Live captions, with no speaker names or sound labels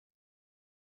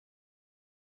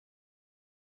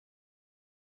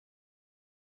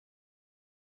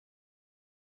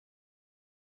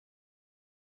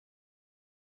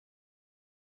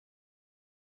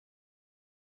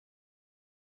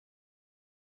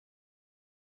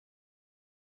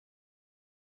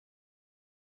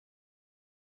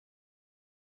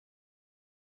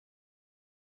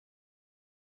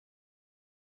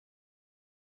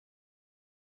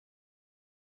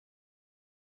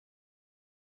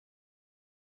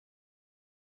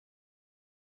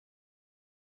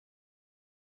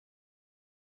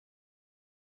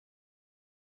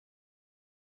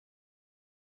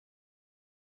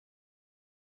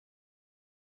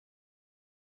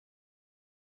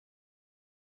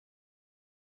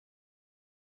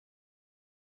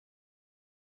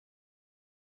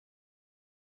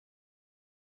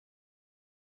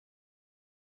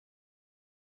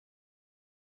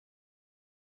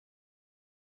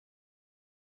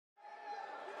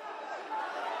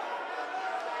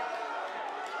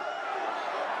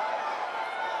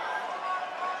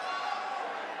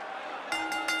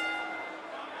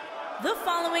The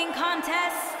following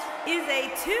contest is a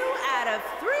 2 out of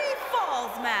 3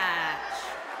 falls match.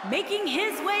 Making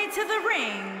his way to the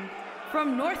ring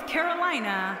from North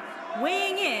Carolina,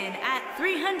 weighing in at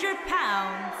 300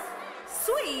 pounds,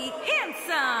 Swede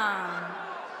Hanson.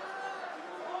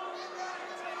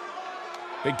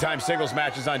 Big-time singles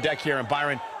matches on deck here, and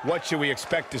Byron, what should we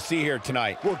expect to see here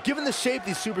tonight? Well, given the shape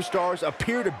these superstars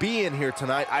appear to be in here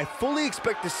tonight, I fully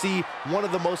expect to see one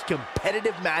of the most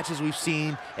competitive matches we've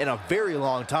seen in a very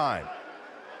long time.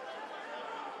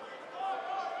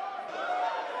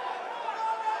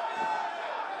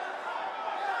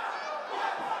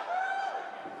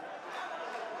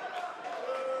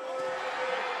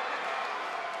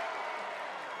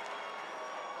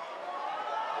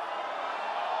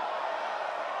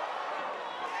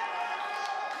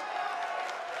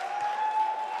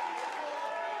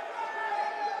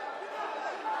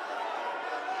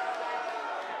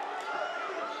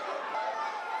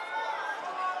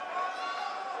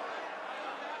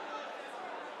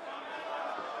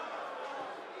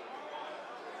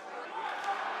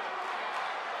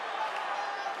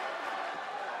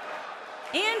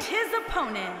 And his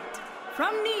opponent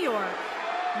from New York,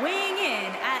 weighing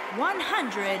in at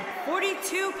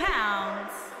 142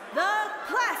 pounds, the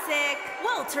classic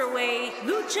welterweight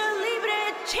lucha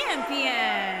libre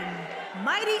champion,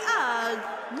 Mighty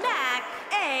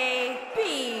Maccabee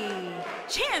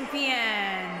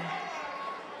champion.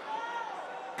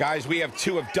 Guys, we have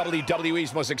two of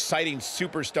WWE's most exciting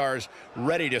superstars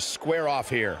ready to square off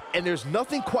here. And there's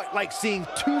nothing quite like seeing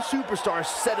two superstars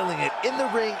settling it in the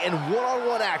ring in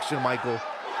one-on-one action, Michael.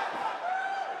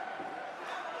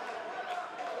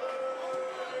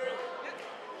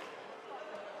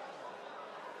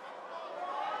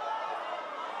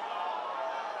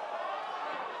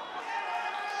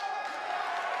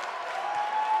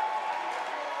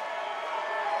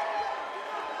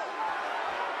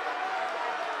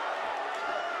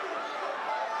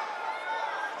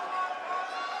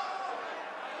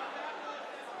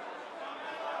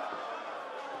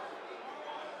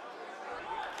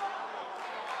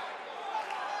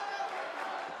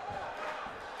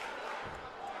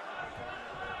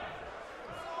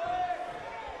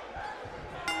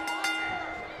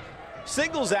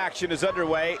 Singles action is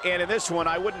underway, and in this one,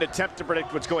 I wouldn't attempt to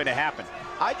predict what's going to happen.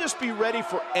 I'd just be ready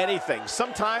for anything.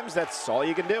 Sometimes that's all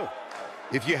you can do.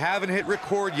 If you haven't hit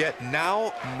record yet,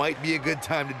 now might be a good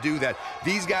time to do that.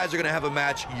 These guys are going to have a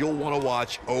match you'll want to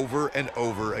watch over and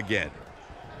over again.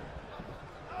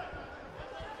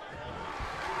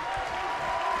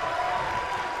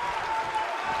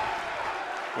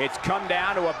 It's come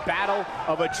down to a battle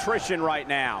of attrition right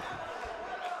now.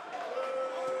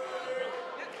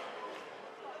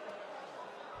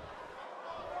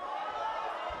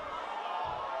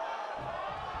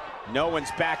 No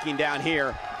one's backing down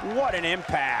here. What an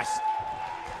impasse.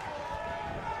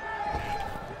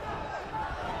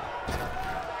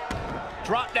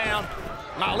 Drop down.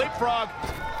 Now leapfrog.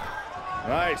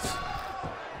 Nice.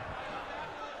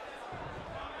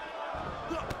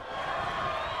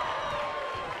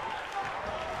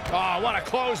 Oh, what a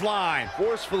clothesline.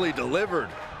 Forcefully delivered.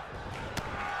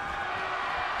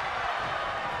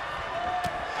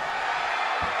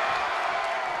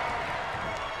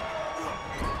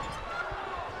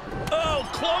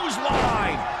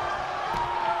 Clothesline.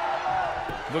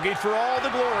 Looking for all the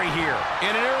glory here.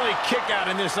 And an early kick out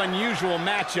in this unusual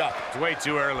matchup. It's way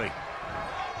too early.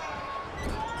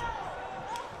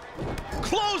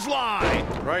 Clothesline.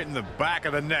 Right in the back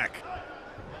of the neck.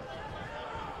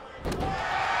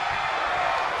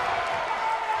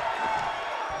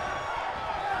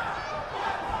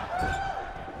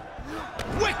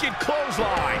 Wicked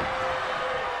clothesline.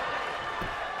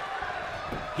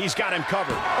 He's got him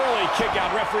covered. Early kick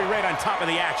out, referee right on top of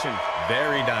the action.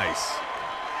 Very nice.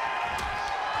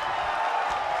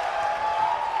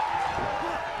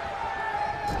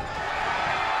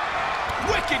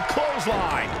 Wicked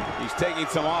clothesline. He's taking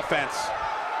some offense.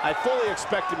 I fully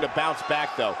expect him to bounce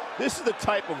back, though. This is the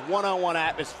type of one-on-one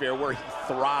atmosphere where he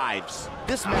thrives.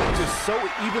 This match is so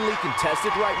evenly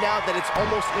contested right now that it's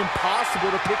almost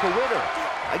impossible to pick a winner.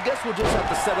 I guess we'll just have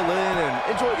to settle in and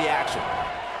enjoy the action.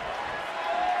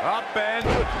 Up and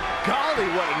golly,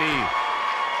 what a knee.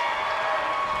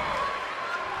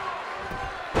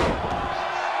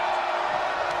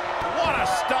 What a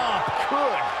stomp.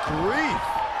 Good grief.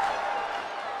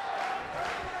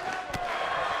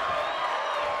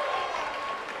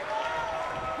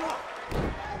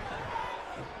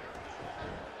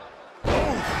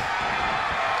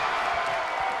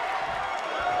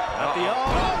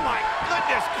 Oh my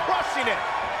goodness, crushing it.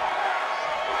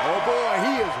 Oh boy,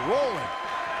 he is rolling.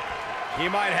 He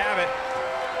might have it.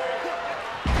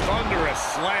 a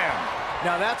slam.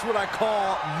 Now that's what I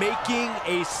call making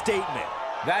a statement.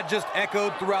 That just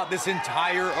echoed throughout this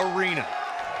entire arena.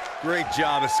 Great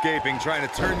job escaping, trying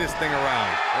to turn this thing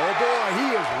around. Oh boy, he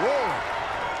is rolling.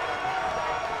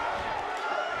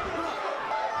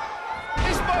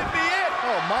 This might be it.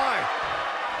 Oh my.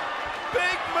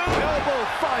 Big move. Elbow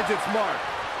finds its mark.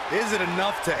 Is it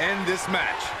enough to end this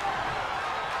match?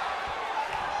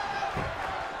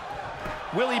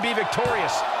 Will he be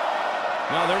victorious?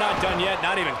 No, they're not done yet,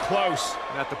 not even close.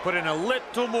 You have to put in a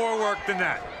little more work than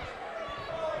that.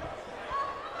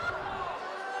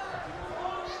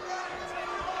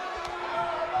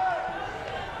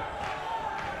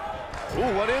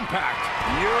 Ooh, what impact.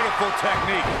 Beautiful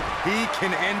technique. He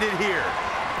can end it here.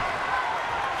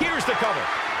 Here's the cover.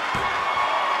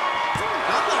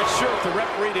 I'm not sure if the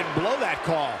referee didn't blow that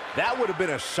call. That would have been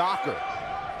a shocker.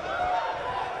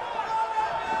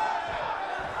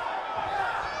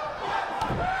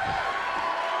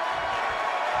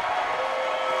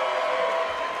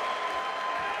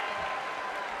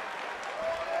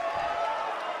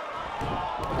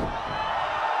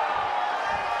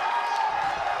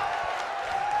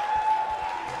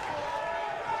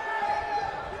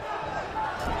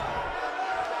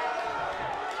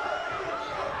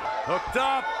 Hooked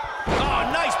up. Oh,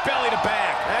 nice belly to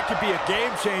back. That could be a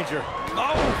game changer.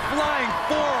 Oh, flying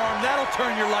forearm. That'll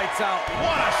turn your lights out.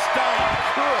 What a stomp.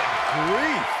 Good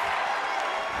grief.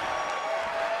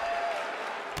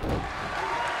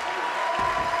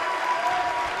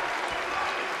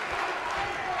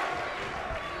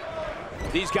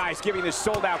 These guys giving this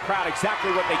sold-out crowd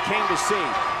exactly what they came to see.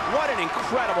 What an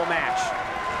incredible match.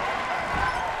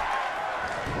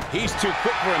 He's too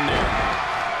quick for him there.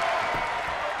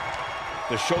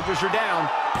 The shoulders are down.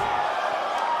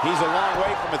 He's a long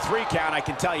way from a 3 count, I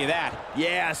can tell you that.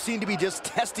 Yeah, seemed to be just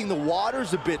testing the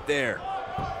waters a bit there.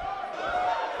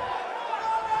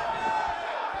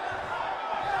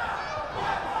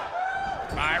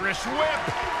 Irish whip.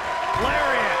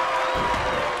 Lariat.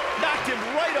 Knocked him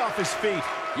right off his feet.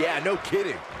 Yeah, no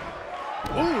kidding.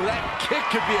 Ooh, that kick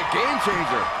could be a game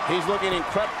changer. He's looking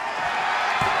incredible.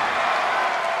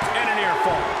 And a near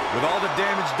fall. With all the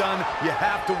damage done, you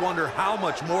have to wonder how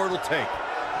much more it'll take.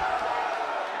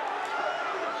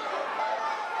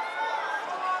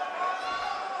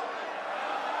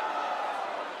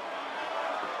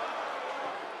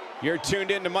 You're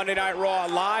tuned in to Monday Night Raw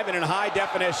live and in high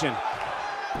definition.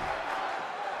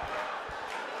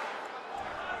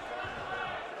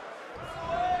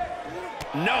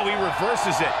 No, he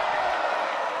reverses it.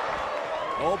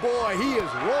 Oh boy, he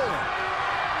is rolling.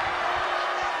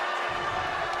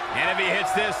 And if he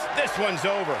hits this, this one's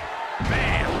over.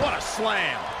 Man, what a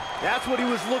slam. That's what he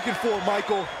was looking for,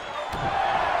 Michael.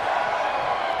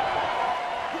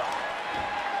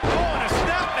 Oh, and a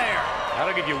snap there.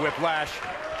 That'll give you whiplash.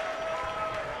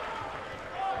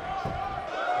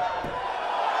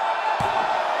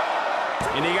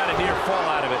 And he got a near fall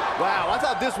out of it. Wow, I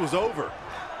thought this was over.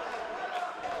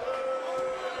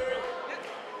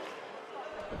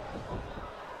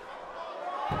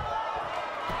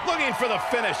 Looking for the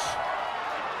finish.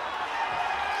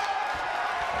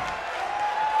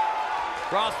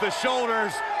 Cross the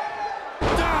shoulders.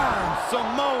 Down,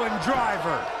 Samoan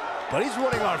driver. But he's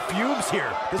running on fumes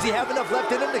here. Does he have enough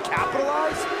left in him to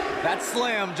capitalize? That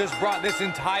slam just brought this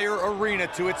entire arena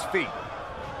to its feet.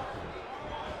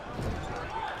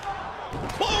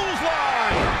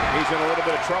 Clothesline! He's in a little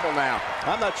bit of trouble now.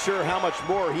 I'm not sure how much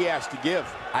more he has to give.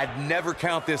 I'd never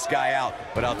count this guy out,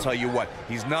 but I'll tell you what,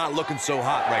 he's not looking so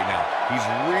hot right now. He's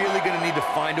really going to need to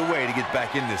find a way to get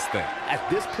back in this thing. At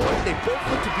this point, they both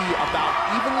look to be about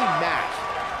evenly matched.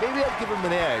 Maybe I'd give him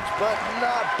an edge, but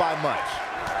not by much.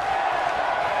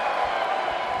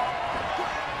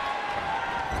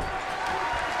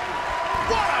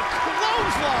 What a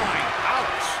clothesline!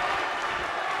 Ouch!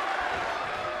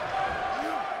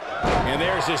 And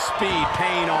there's his speed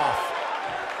paying off.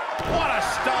 What a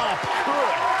stomp!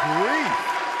 Good grief!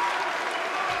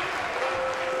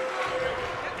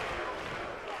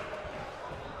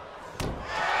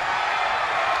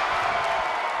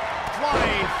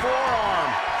 Flying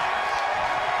forearm.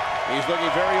 He's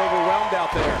looking very overwhelmed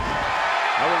out there.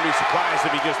 I wouldn't be surprised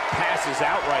if he just passes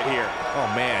out right here. Oh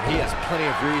man, he has plenty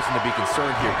of reason to be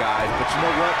concerned here, guys. But you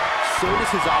know what? So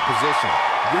does his opposition.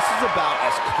 This is about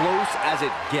as close as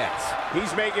it gets.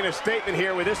 He's making a statement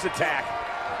here with this attack.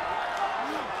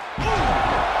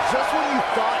 Just when you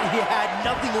thought he had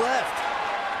nothing left.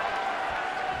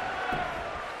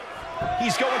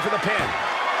 He's going for the pin.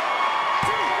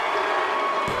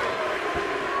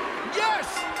 Yes!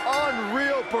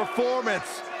 Unreal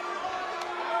performance.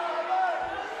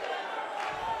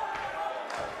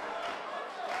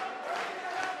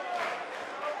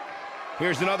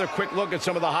 Here's another quick look at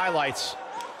some of the highlights.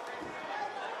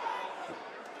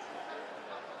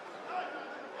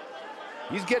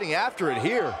 He's getting after it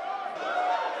here.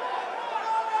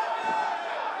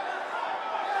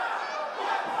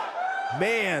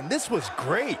 Man, this was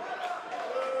great.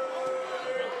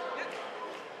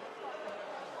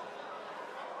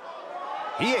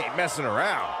 He ain't messing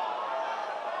around.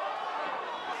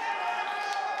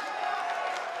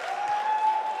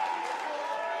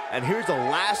 And here's a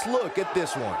last look at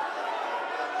this one.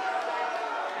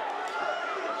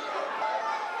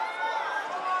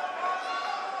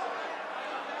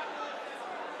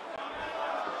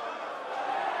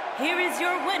 Here is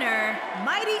your winner,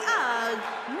 Mighty Ugg,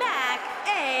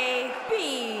 Maccabee.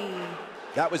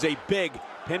 That was a big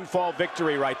pinfall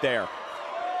victory right there.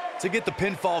 To get the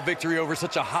pinfall victory over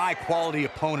such a high-quality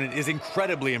opponent is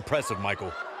incredibly impressive,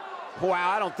 Michael. Wow,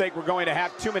 I don't think we're going to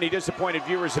have too many disappointed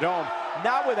viewers at home.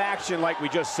 Not with action like we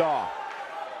just saw.